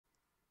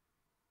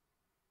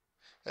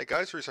Hey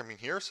guys, Reese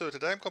here. So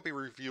today I'm going to be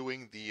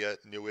reviewing the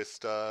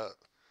newest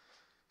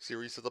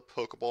series of the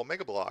Pokeball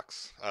Mega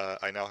Blocks.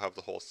 I now have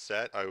the whole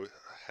set.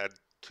 had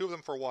two of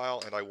them for a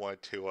while, and I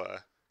wanted to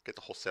get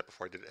the whole set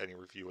before I did any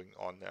reviewing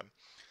on them.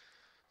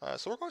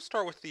 So we're going to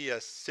start with the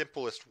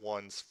simplest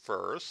ones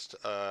first.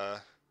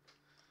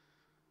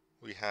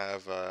 We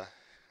have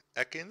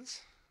ekans,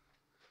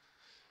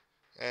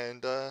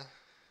 and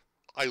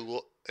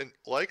and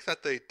like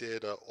that they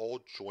did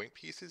all joint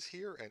pieces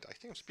here. And I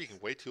think I'm speaking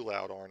way too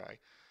loud, aren't I?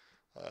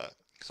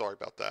 Sorry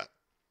about that.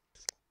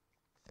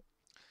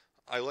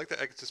 I like that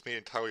Ekans is made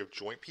entirely of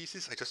joint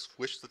pieces. I just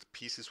wish that the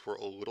pieces were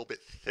a little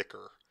bit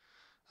thicker.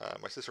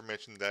 My sister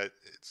mentioned that it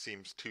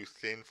seems too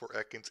thin for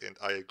Ekans, and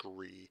I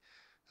agree.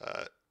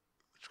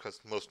 Because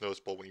most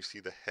noticeable when you see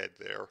the head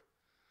there.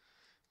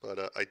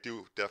 But I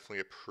do definitely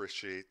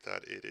appreciate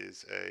that it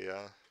is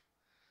a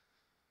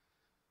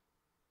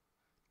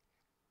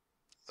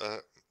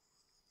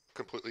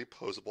completely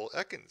posable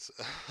Ekans.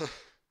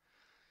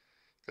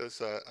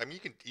 Because, I mean, you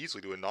can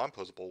easily do a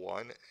non-posable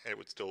one, and it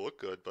would still look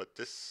good, but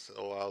this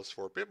allows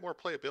for a bit more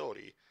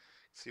playability.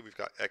 See, we've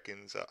got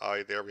Ekans'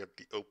 eye there, we have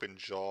the open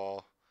jaw,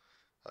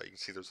 you can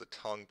see there's a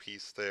tongue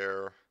piece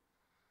there,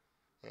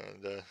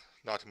 and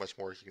not too much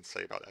more you can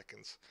say about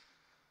Ekans.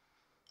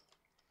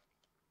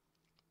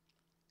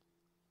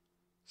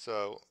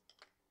 So,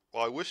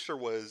 while I wish there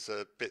was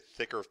a bit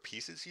thicker of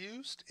pieces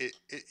used, it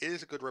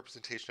is a good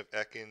representation of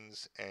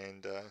Ekans,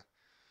 and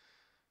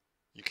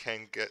you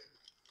can get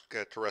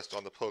to rest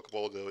on the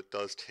Pokeball, though it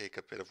does take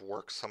a bit of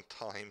work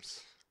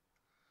sometimes.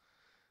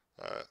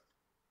 Uh,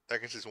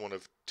 Ekans is one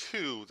of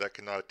two that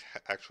cannot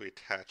actually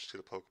attach to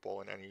the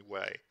Pokeball in any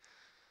way.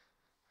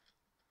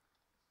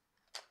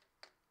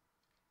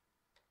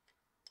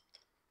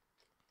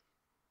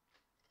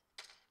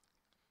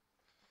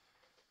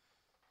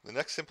 The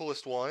next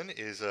simplest one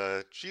is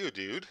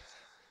Geodude,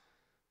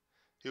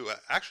 who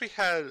actually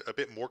had a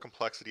bit more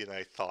complexity than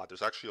I thought.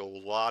 There's actually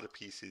a lot of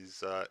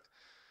pieces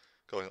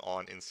going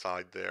on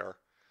inside there,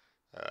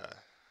 uh,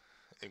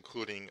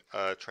 including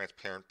a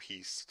transparent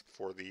piece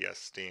for the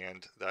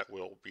stand that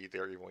will be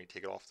there even when you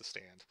take it off the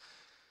stand.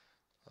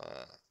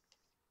 Uh,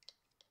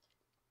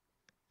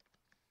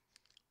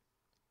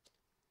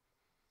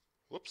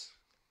 Whoops,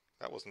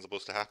 that wasn't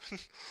supposed to happen.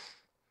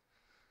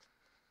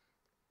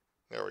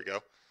 There we go.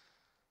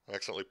 I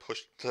accidentally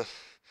pushed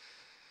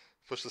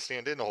the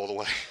stand in all the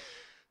way.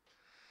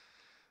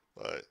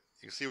 But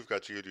you can see we've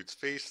got Geodude's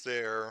face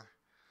there.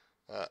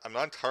 I'm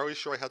not entirely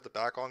sure I have the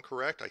back on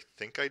correct. I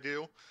think I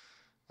do.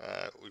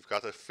 We've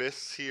got the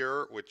fists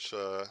here, which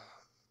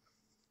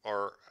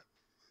are...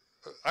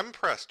 I'm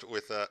impressed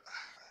with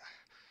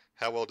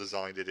how well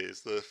designed it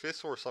is. The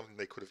fists were something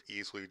they could have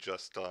easily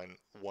just done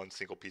one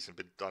single piece and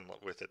been done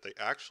with it. They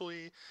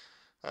actually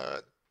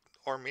uh,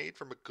 are made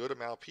from a good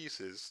amount of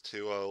pieces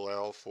to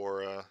allow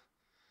for a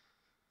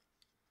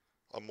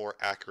more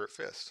accurate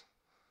fist.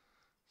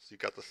 So you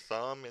got the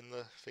thumb and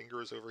the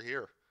fingers over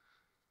here.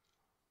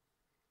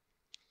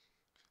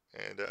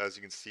 And as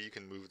you can see, you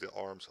can move the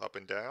arms up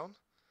and down,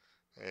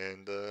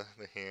 and the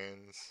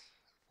hands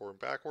forward and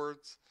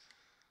backwards.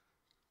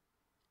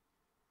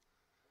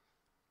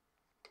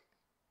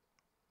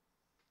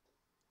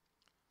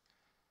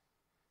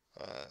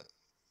 Uh,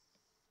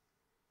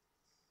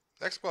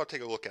 Next, we'll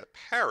take a look at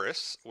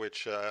Paris,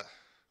 which,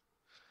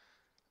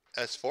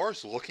 as far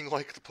as looking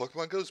like the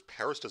Pokemon goes,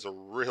 Paris does a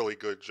really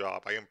good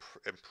job. I am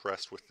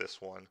impressed with this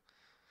one.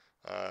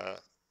 Uh,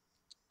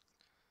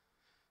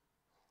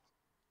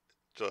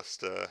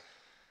 just, it's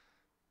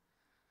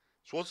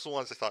one of the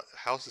ones I thought,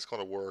 how's this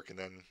going to work? And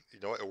then, you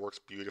know what, it works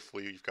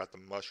beautifully. You've got the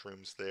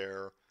mushrooms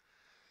there.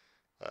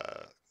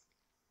 Uh,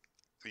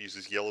 it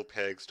uses yellow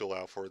pegs to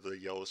allow for the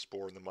yellow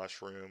spore in the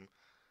mushroom.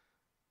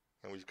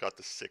 And we've got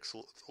the six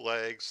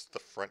legs, the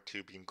front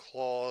two being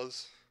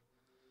claws.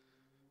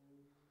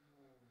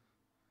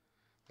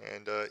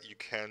 And you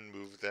can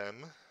move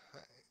them.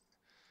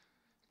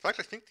 In fact,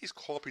 I think these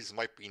claw pieces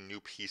might be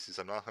new pieces.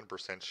 I'm not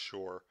 100%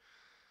 sure.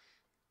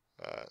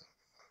 Uh,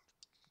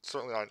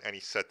 Certainly not in any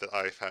set that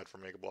I've had for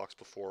Mega Bloks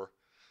before.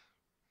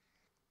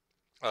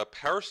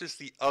 Paris is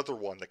the other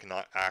one that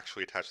cannot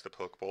actually attach to the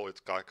Pokeball. It's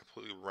got a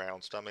completely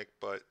round stomach,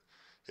 but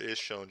it is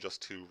shown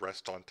just to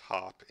rest on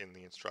top in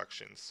the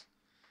instructions.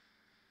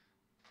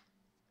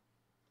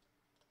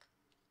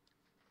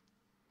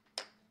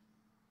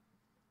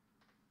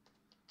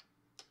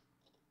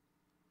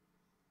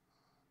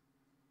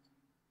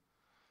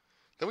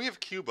 Then we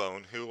have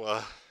Cubone, who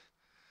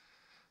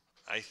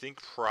I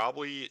think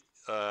probably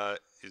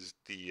is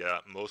the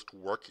most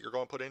work you're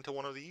going to put into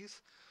one of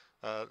these.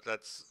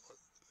 That's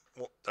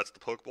the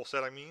Pokeball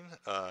set. I mean,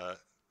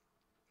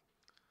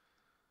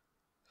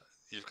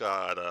 you've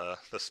got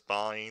the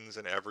spines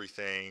and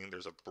everything.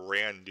 There's a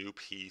brand new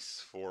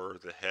piece for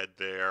the head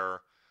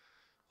there.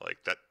 Like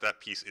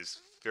that piece is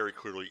very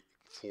clearly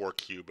for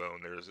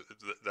Cubone.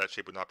 That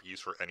shape would not be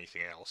used for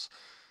anything else.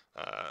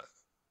 Uh,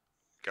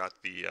 got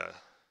the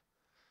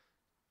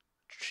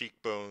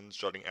cheekbones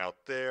jutting out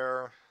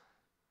there.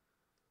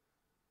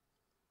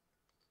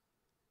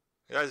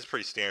 That is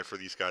pretty standard for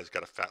these guys.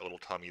 Got a fat little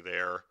tummy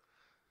there.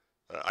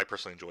 I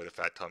personally enjoy the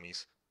fat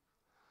tummies.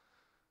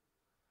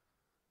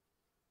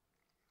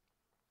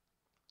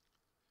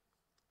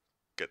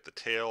 Get the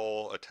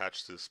tail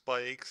attached to the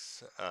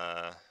spikes.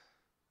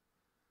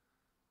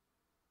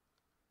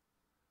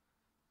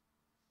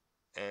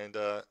 And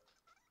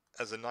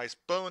as a nice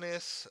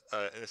bonus,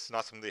 and it's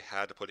not something they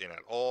had to put in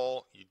at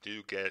all, you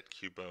do get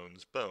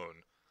Cubone's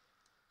bone.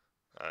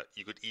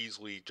 You could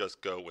easily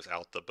just go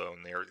without the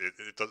bone there.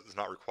 It's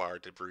not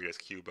required to breed as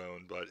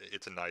Cubone, but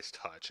it's a nice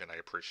touch, and I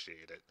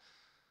appreciate it.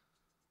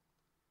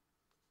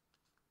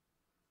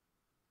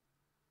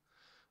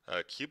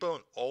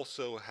 Cubone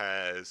also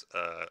has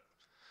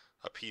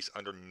a piece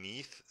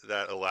underneath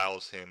that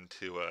allows him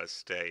to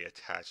stay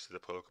attached to the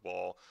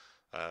Pokeball,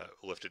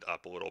 lifted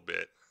up a little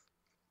bit.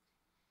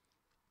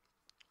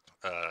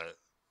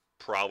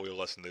 Probably a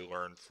lesson they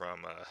learned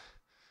from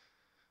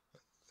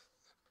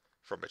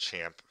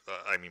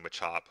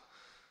Machop.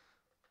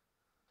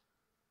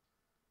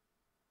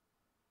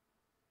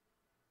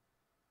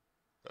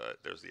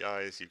 There's the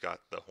eyes. You got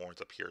the horns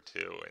up here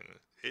too, and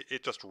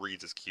it just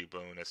reads as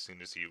Cubone as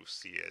soon as you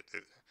see it.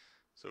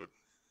 So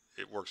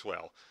it works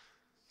well.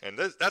 And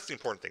that's the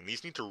important thing.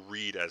 These need to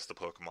read as the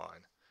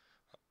Pokemon.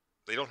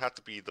 They don't have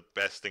to be the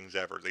best things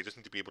ever. They just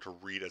need to be able to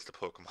read as the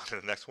Pokemon.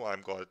 And the next one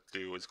I'm going to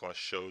do is going to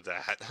show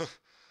that.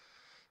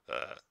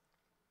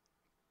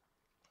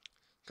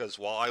 Because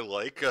while I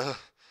like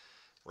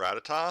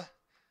Rattata,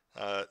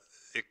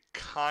 it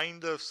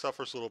kind of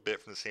suffers a little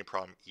bit from the same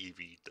problem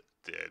Eevee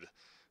did,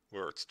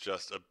 where it's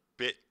just a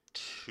bit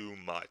too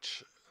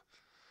much.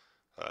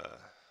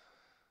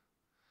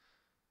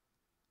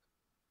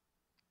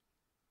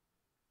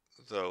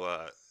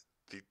 Though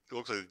it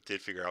looks like they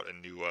did figure out a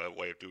new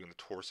way of doing the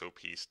torso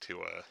piece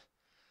to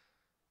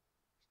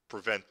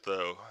prevent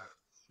the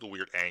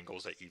weird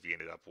angles that Eevee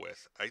ended up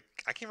with. I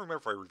can't remember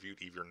if I reviewed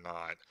Eevee or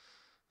not.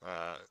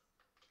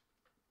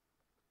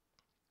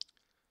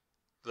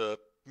 The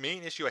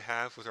main issue I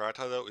have with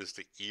Rattata, though, is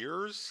the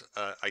ears.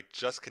 I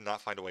just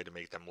cannot find a way to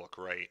make them look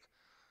right.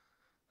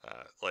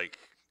 Like,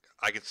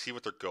 I can see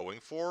what they're going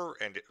for,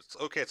 and it's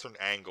okay at certain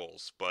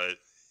angles, but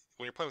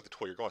when you're playing with the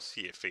toy, you're going to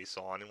see it face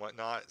on and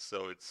whatnot,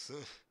 so it's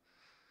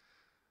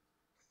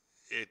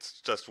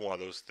just one of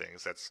those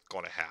things that's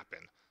going to happen.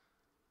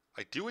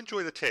 I do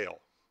enjoy the tail.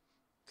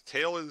 The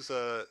tail is,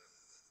 the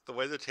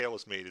way the tail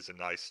is made is a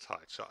nice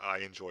touch. I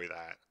enjoy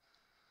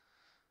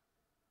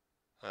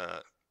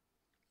that.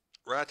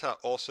 Rattata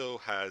also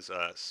has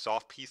a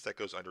soft piece that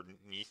goes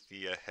underneath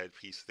the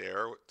headpiece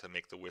there to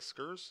make the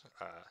whiskers.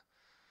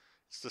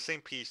 It's the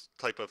same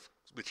type of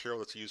material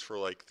that's used for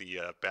like the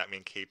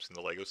Batman capes in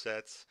the Lego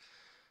sets.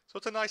 So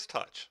it's a nice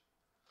touch.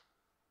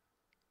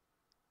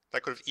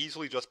 That could have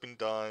easily just been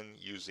done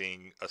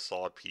using a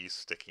solid piece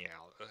sticking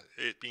out.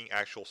 It being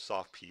actual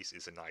soft piece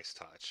is a nice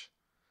touch.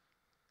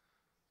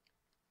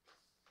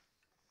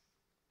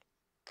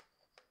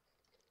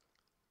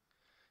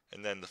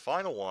 And then the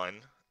final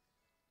one,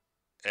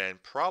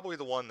 and probably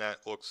the one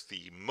that looks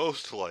the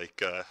most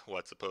like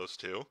what's supposed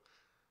to,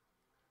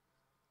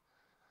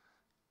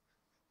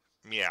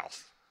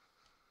 Meowth.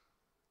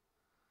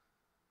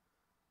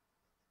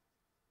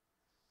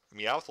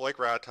 Meowth, like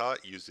Rattata,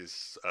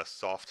 uses a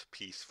soft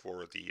piece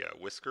for the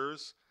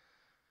whiskers.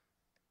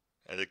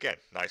 And again,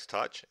 nice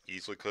touch.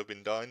 Easily could have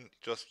been done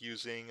just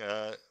using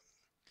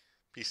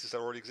pieces that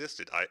already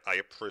existed. I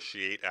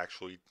appreciate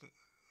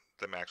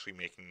them actually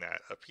making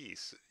that a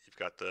piece. You've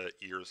got the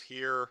ears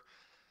here.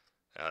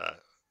 You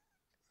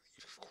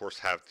of course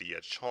have the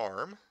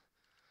charm,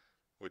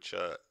 which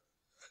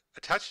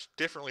attached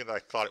differently than I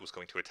thought it was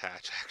going to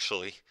attach.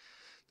 Actually,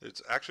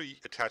 it's actually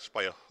attached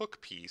by a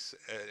hook piece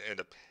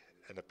and a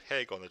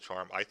peg on the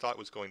charm. I thought it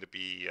was going to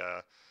be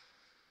a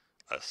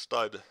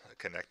stud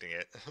connecting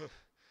it,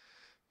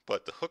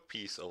 but the hook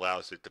piece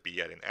allows it to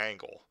be at an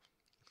angle,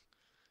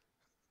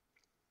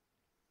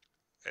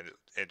 and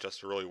it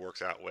just really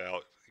works out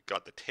well.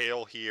 Got the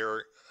tail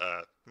here,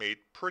 made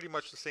pretty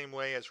much the same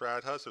way as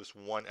Rattata, so there's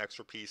one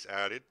extra piece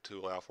added to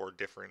allow for a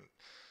different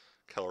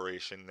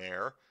coloration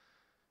there.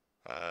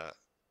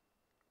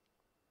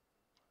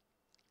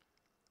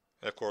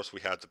 And of course, we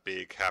had the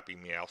big happy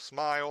meow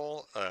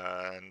smile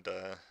and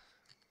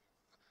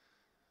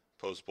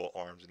posable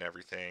arms and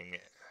everything.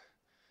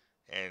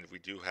 And we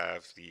do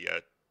have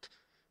the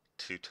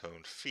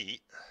two-tone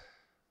feet.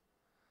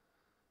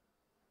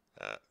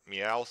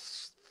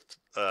 Meowth's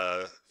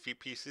feet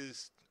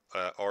pieces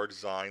are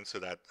designed so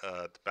that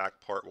the back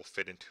part will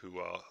fit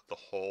into the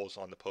holes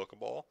on the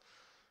Pokeball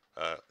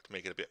to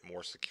make it a bit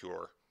more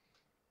secure.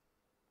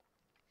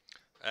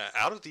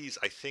 Out of these,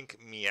 I think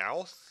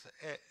Meowth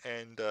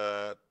and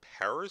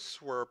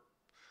Paris were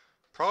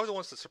probably the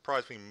ones that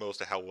surprised me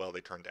most at how well they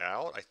turned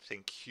out. I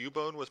think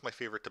Cubone was my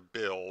favorite to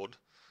build,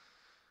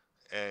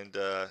 and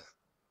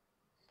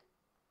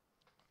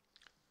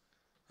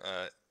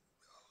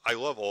I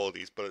love all of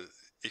these, but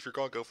if you're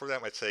going to go for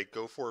them, I'd say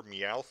go for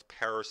Meowth,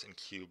 Paris, and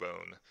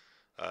Cubone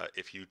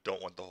if you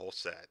don't want the whole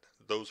set.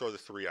 Those are the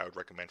three I would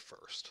recommend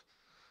first.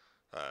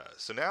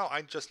 So now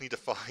I just need to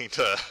find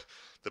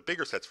the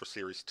bigger sets for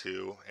Series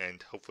 2,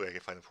 and hopefully I can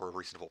find them for a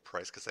reasonable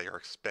price because they are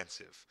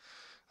expensive.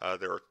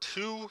 There are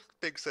two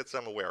big sets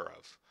I'm aware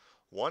of.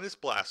 One is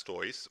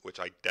Blastoise, which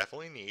I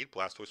definitely need.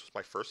 Blastoise was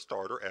my first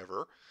starter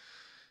ever.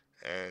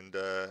 And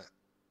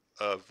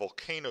a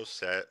Volcano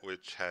set,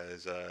 which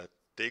has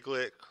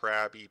Diglett,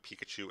 Krabby,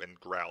 Pikachu, and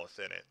Growlithe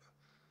in it.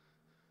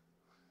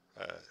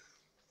 Uh,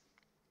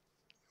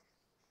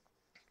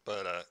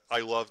 but I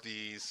love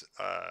these.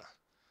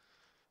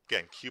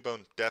 Again,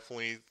 Cubone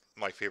definitely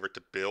my favorite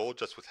to build,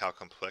 just with how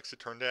complex it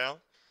turned out.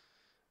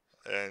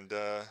 And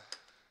thank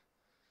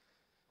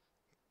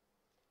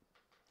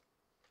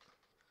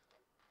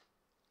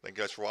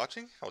you guys for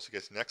watching. I'll see you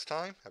guys next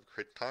time. Have a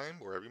great time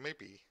wherever you may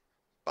be.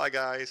 Bye,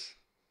 guys.